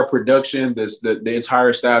entire production, the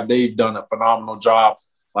entire staff. They've done a phenomenal job.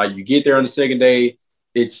 Like, you get there on the second day,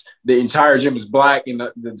 it's the entire gym is black, and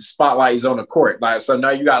the spotlight is on the court. Like, so now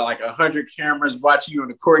you got like 100 cameras watching you on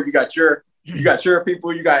the court. You got your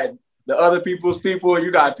people, you got the other people's people,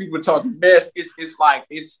 you got people talking mess.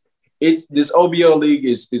 It's this OBO league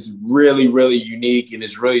is really, really unique, and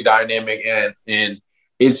it's really dynamic, and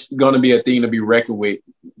it's going to be a thing to be reckoned with,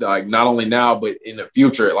 like not only now, but in the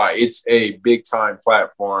future. Like, it's a big time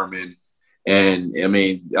platform, and I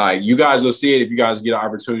mean, like, you guys will see it if you guys get an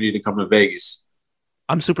opportunity to come to Vegas.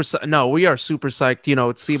 We are super psyched,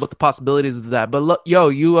 to see what the possibilities of that. But look,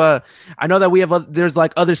 I know that we have, there's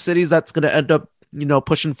like other cities that's going to end up,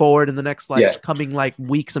 pushing forward in the next coming like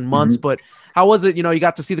weeks and months. Mm-hmm. But how was it? You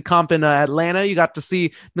got to see the comp in Atlanta. You got to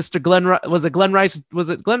see Mr. Glenn Rice. Was it Glenn Rice? Was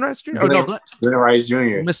it Glenn Rice Jr.? Glenn Rice Jr.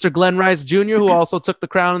 Mr. Glenn Rice Jr., who also took the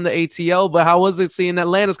crown in the ATL. But how was it seeing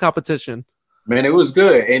Atlanta's competition? Man, it was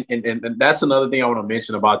good. And that's another thing I want to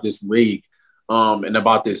mention about this league, and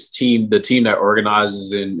about this team, the team that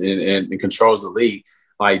organizes and controls the league.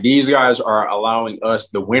 Like, these guys are allowing us,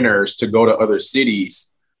 the winners, to go to other cities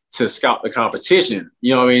to scout the competition.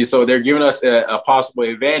 You know what I mean? So they're giving us a possible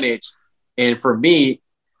advantage. And for me,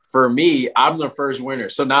 I'm the first winner.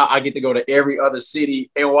 So now I get to go to every other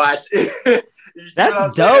city and watch.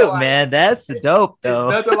 That's dope, man. That's dope, though.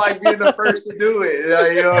 It's nothing like being the first to do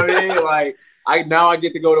it. You know what I mean? Like, I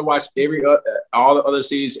get to go to watch all the other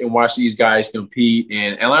cities and watch these guys compete.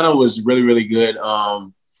 And Atlanta was really, really good.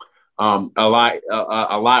 A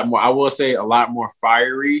lot more. I will say a lot more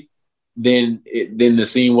fiery than the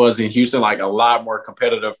scene was in Houston. Like, a lot more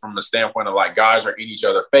competitive from the standpoint of like guys are in each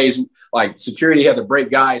other's face. Like, security had to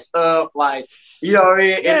break guys up. Like, you know what I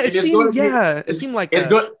mean? Yeah, it seemed like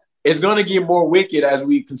it's going to get more wicked as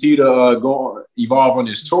we continue to evolve on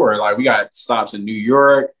this tour. Like, we got stops in New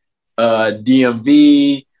York,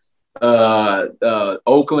 DMV,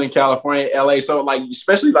 Oakland, California, LA. So like,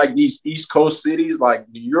 especially like these East Coast cities like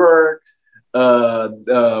New York,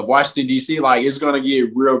 Washington, DC, like, it's going to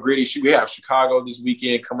get real gritty. We have Chicago this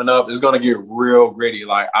weekend coming up. It's going to get real gritty.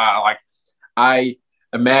 Like, I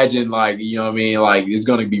imagine, like, you know what I mean? Like, it's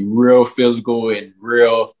going to be real physical and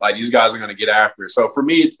real, like, these guys are going to get after it. So for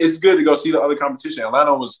me, it's good to go see the other competition.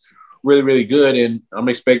 Atlanta was really, really good, and I'm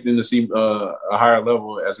expecting to see a higher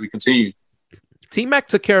level as we continue. T-Mac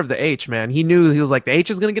took care of the H, man. He knew, he was like, the H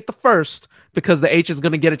is going to get the first because the H is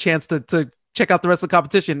going to get a chance to check out the rest of the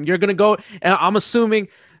competition. You're going to go, and I'm assuming,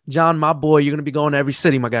 John, my boy, you're going to be going to every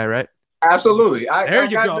city, my guy, right? Absolutely. There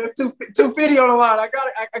you go. There's 250 on the line.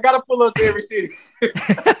 I gotta pull up to every city.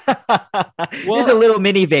 It's a little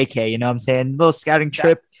mini vacay, you know what I'm saying? A little scouting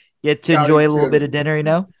trip. Get to enjoy a little bit of dinner, you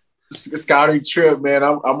know? Scouting trip, man.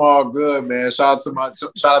 I'm all good, man. Shout out to my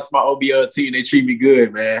OBL team. They treat me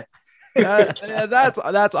good, man.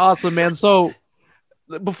 That's awesome, man. So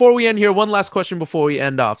before we end here, one last question before we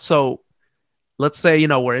end off. So let's say, you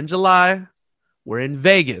know, we're in July, we're in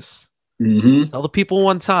Vegas. Tell the people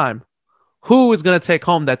one time, who is going to take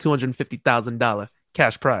home that $250,000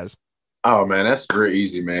 cash prize? Oh, man, that's very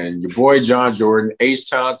easy, man. Your boy John Jordan,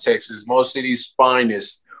 H-Town, Texas, Most City's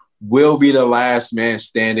finest, will be the last man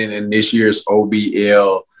standing in this year's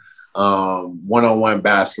OBL one-on-one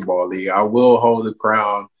basketball league. I will hold the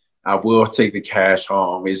crown. I will take the cash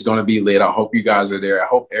home. It's going to be lit. I hope you guys are there. I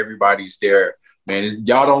hope everybody's there. Man,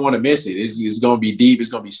 y'all don't want to miss it. It's going to be deep. It's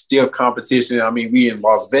going to be stiff competition. I mean, we in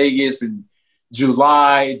Las Vegas in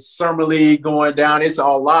July. It's Summer League going down. It's a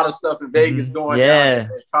lot of stuff in Vegas going down at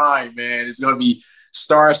that time, man. It's going to be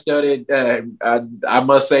star-studded. I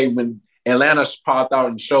must say, when Atlanta popped out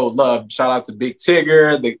and showed love, shout out to Big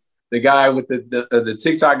Tigger, the guy with the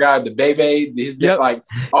TikTok guy, the Bebe. Like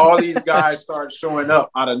all these guys start showing up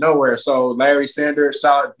out of nowhere. So Larry Sanders,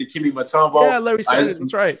 shout out to Dikembe Mutombo. Yeah, Larry Sanders,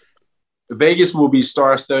 that's right. Vegas will be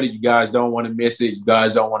star-studded. You guys don't want to miss it. You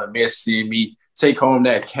guys don't want to miss seeing me take home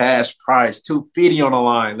that cash prize. $250 on the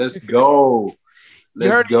line. Let's go.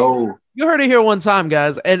 Let's go. You heard it here one time,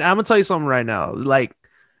 guys. And I'm gonna tell you something right now. Like,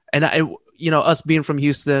 us being from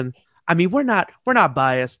Houston, I mean, we're not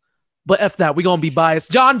biased, but F that, we're gonna be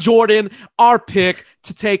biased. John Jordan, our pick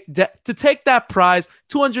to take that prize,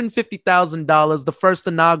 $250,000. The first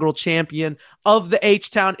inaugural champion of the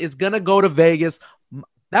H-Town is gonna go to Vegas.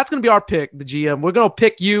 That's going to be our pick, the GM. We're going to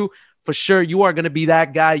pick you for sure. You are going to be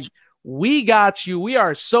that guy. We got you. We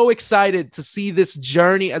are so excited to see this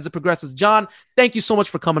journey as it progresses. John, thank you so much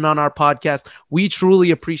for coming on our podcast. We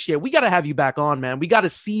truly appreciate it. We got to have you back on, man. We got to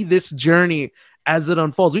see this journey as it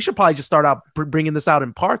unfolds. We should probably just start out bringing this out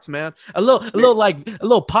in parts, man. A little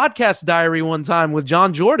podcast diary one time with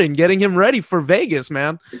John Jordan, getting him ready for Vegas,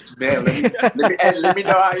 man. Man, let me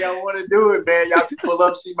know how y'all want to do it, man. Y'all can pull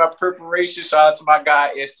up, see my preparation. Shout out to my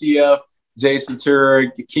guy, STF, Jason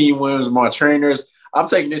Turek, Keem Williams, my trainers. I'm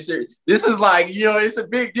taking this serious. This is like, it's a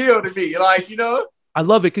big deal to me. Like, I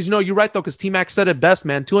love it because, you're right, though, because T-Mac said it best,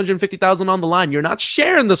 man. $250,000 on the line. You're not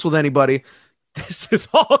sharing this with anybody. This is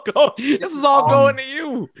all going to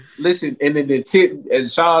you. Listen, and then and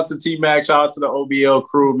shout out to T-Mac, shout out to the OBL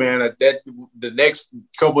crew, man. That the next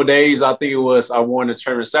couple of days, I think I won the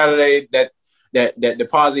tournament Saturday. That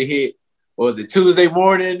deposit hit, was it Tuesday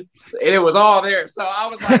morning? And it was all there. So I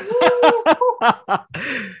was like,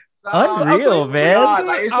 unreal, man.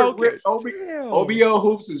 Like, OBL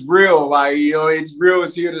hoops is real. Like, it's real.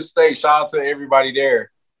 It's here to stay. Shout out to everybody there.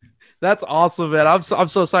 That's awesome, man. I'm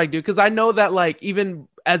so psyched, dude, because I know that, like, even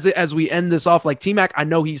as we end this off, like, T-Mac, I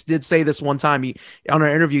know he did say this one time on our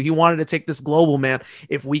interview, he wanted to take this global, man.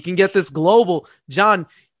 If we can get this global, John,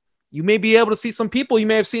 you may be able to see some people you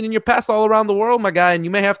may have seen in your past all around the world, my guy, and you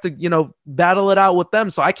may have to, battle it out with them.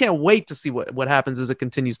 So I can't wait to see what happens as it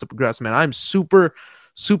continues to progress, man. I'm super,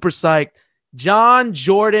 super psyched. John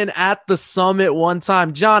Jordan at the summit one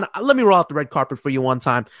time. John, let me roll out the red carpet for you one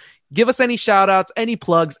time. Give us any shout outs, any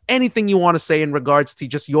plugs, anything you want to say in regards to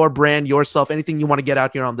just your brand, yourself, anything you want to get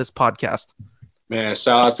out here on this podcast. Man,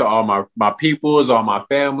 shout out to all my peoples, all my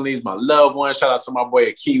families, my loved ones. Shout out to my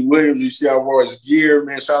boy Keem Williams. You see I wore his gear,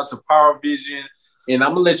 man. Shout out to Power Vision. And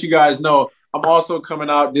I'm going to let you guys know, I'm also coming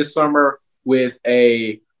out this summer with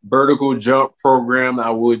a vertical jump program.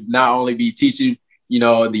 I would not only be teaching,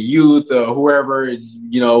 the youth, whoever is,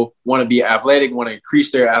 want to be athletic, want to increase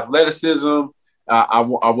their athleticism.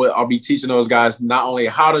 I'll be teaching those guys not only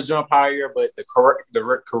how to jump higher, but the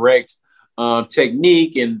correct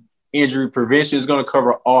technique and injury prevention. Is going to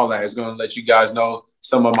cover all that. It's going to let you guys know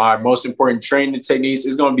some of my most important training techniques.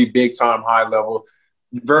 It's going to be big time, high level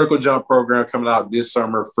vertical jump program coming out this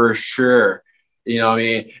summer for sure. You know what I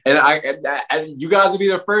mean? And you guys will be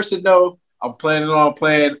the first to know. I'm planning on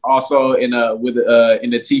playing also in the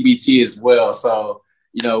TBT as well. So.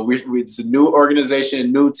 It's a new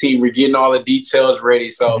organization, new team. We're getting all the details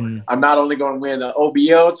ready. So I'm not only going to win the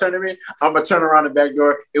OBL tournament, I'm going to turn around the back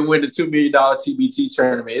door and win the $2 million TBT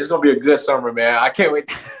tournament. It's going to be a good summer, man. I can't wait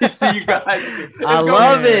to see you guys. I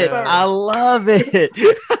love it.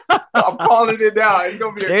 I'm calling it down. It's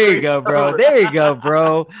going to be There you go,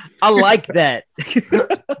 bro. I like that.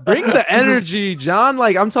 Bring the energy, John.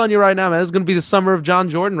 Like, I'm telling you right now, man, it's going to be the summer of John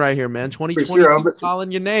Jordan right here, man. 2022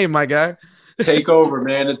 calling your name, my guy. Takeover,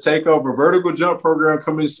 man. The Takeover vertical jump program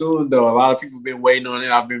coming soon, though. A lot of people have been waiting on it.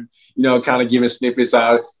 I've been, kind of giving snippets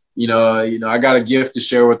out. I got a gift to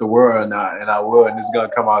share with the world, and I will, and it's gonna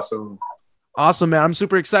come out soon. Awesome, man. I'm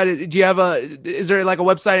super excited. Do you have is there like a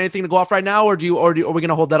website, anything to go off right now, or are we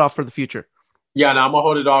gonna hold that off for the future? Yeah, no, I'm gonna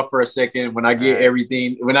hold it off for a second. When I get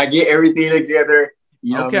everything together,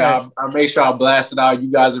 I make sure I blast it out.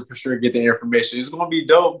 You guys will for sure get the information. It's gonna be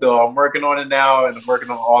dope, though. I'm working on it now, and I'm working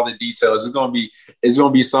on all the details. It's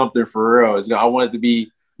gonna be something for real. I want it to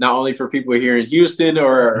be not only for people here in Houston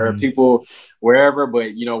or people wherever,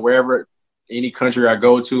 but wherever any country I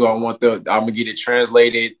go to, I'm gonna get it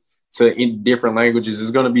translated in different languages.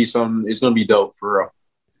 It's gonna be dope for real.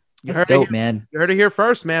 You heard dope, man. You heard it here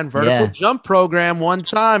first, man. Vertical jump program, one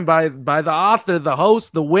time by the author, the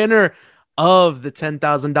host, the winner of the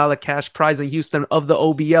 $10,000 cash prize in Houston of the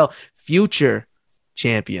OBL, future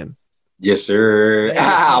champion. Yes, sir.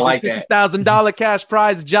 I like that. $50,000 cash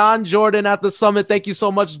prize, John Jordan at the summit. Thank you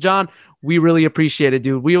so much, John. We really appreciate it,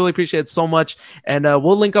 dude. We really appreciate it so much. And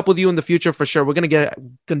we'll link up with you in the future for sure. We're going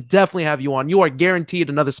to definitely have you on. You are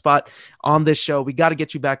guaranteed another spot on this show. We got to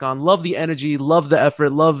get you back on. Love the energy, love the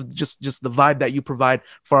effort, love just the vibe that you provide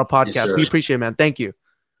for our podcast. Yes, we appreciate it, man. Thank you.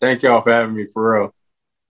 Thank y'all for having me, for real.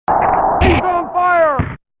 He's on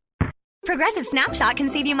fire! Progressive Snapshot can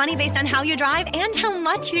save you money based on how you drive and how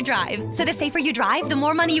much you drive. So the safer you drive, the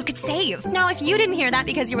more money you could save. Now, if you didn't hear that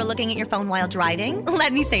because you were looking at your phone while driving,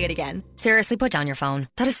 let me say it again. Seriously, put down your phone.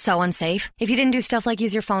 That is so unsafe. If you didn't do stuff like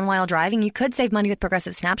use your phone while driving, you could save money with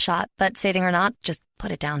Progressive Snapshot. But saving or not, just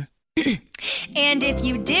put it down. And if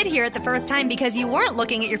you did hear it the first time because you weren't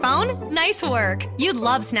looking at your phone, nice work. You'd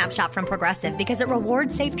love Snapshot from Progressive because it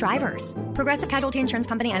rewards safe drivers. Progressive Casualty Insurance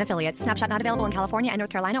Company and Affiliates. Snapshot not available in California and North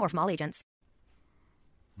Carolina or from all agents.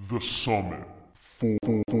 The Summit.